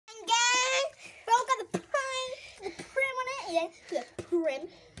again to the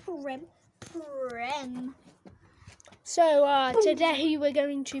Prem. So today we're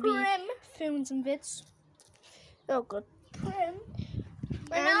going to be filming some vids. Oh god.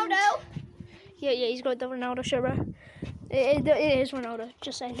 Ronaldo. Yeah, he's got the Ronaldo shirt, bro. It is Ronaldo,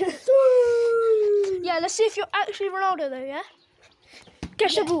 just saying. Yeah, let's see if you're actually Ronaldo though, yeah?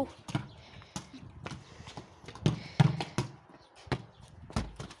 Catch the ball.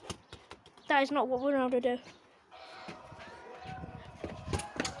 That is not what Ronaldo do.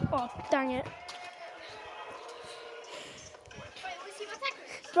 Oh, dang it.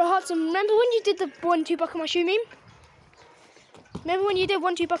 Bro, Hudson, remember when you did the 1-2 buckle my shoe meme? Remember when you did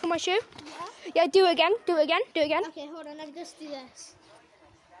 1-2 buckle my shoe? Yeah. Yeah, do it again, do it again, do it again. Okay, hold on, let me just do this.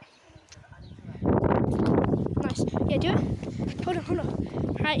 Nice. Yeah, do it. Hold on.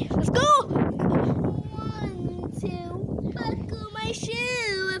 Right, let's go! 1, 2, buckle my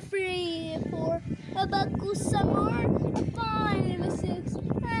shoe. 3, 4, a buckle some more. 5, 6,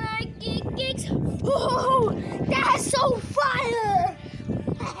 and I gigs. Oh, that's so fire!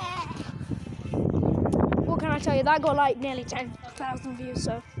 What can I tell you? That got like nearly 10,000 views,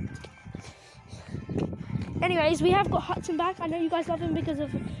 so. Anyways, we have got Hutson back. I know you guys love him because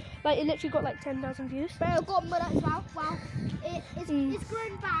of, like, it literally got like 10,000 views. Bro, I've got mud as well. Wow. It's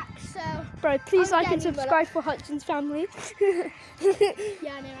grown back, so. Bro, please like and subscribe for Hutson's family. Yeah,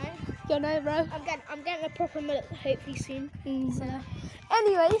 I know, right? You know, bro. I'm getting a proper mullet hopefully soon. So.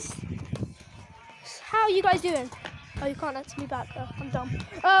 Anyways, how are you guys doing? Oh, you can't answer me back though. I'm dumb.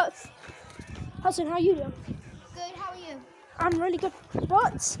 Hudson, how are you doing? Good, how are you? I'm really good,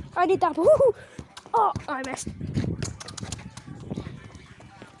 but I need that ball. Oh, I missed.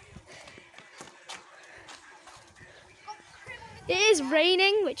 It is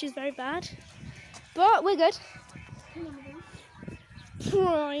raining, which is very bad, but we're good.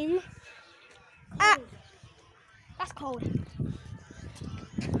 Prime. Ah, That's cold.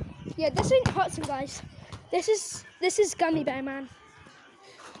 yeah, this ain't Hudson, guys. This is Gummy Bear Man.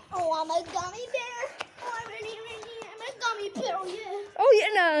 Oh, I'm a gummy bear. Oh, I'm a gummy bear, yeah. Oh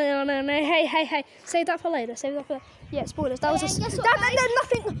yeah, no. Hey. Save that for later. Yeah, spoilers. That was guess what,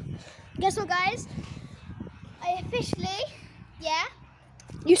 nothing. Guess what, guys? I officially,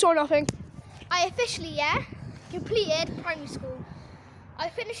 You saw nothing. completed primary school. I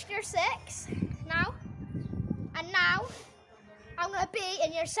finished year 6 now, and now I'm gonna be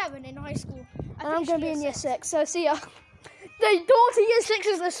in year 7 in high school. And I'm gonna be in year 6. So see ya. The door to year 6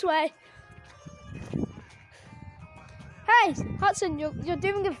 is this way. Hey, Hudson, you're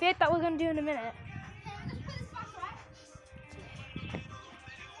doing a vid that we're gonna do in a minute.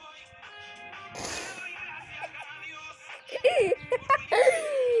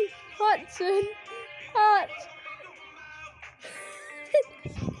 Hudson,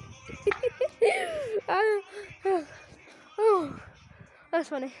 oh, that's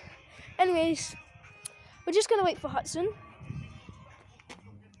funny. Anyways, we're just gonna wait for Hudson.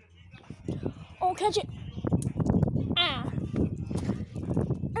 Oh, catch it! Ah,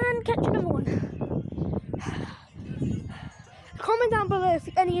 and catch another one. Comment down below if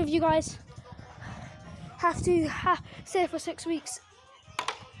any of you guys have to stay for 6 weeks.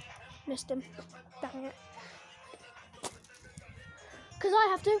 Missed him. Dang it. Because I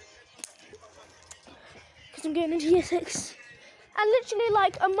have to. Because I'm going into year 6. And literally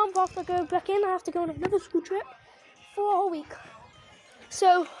like a month after I go back in, I have to go on another school trip for a whole week.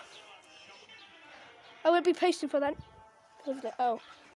 So I won't be posting for that. Oh.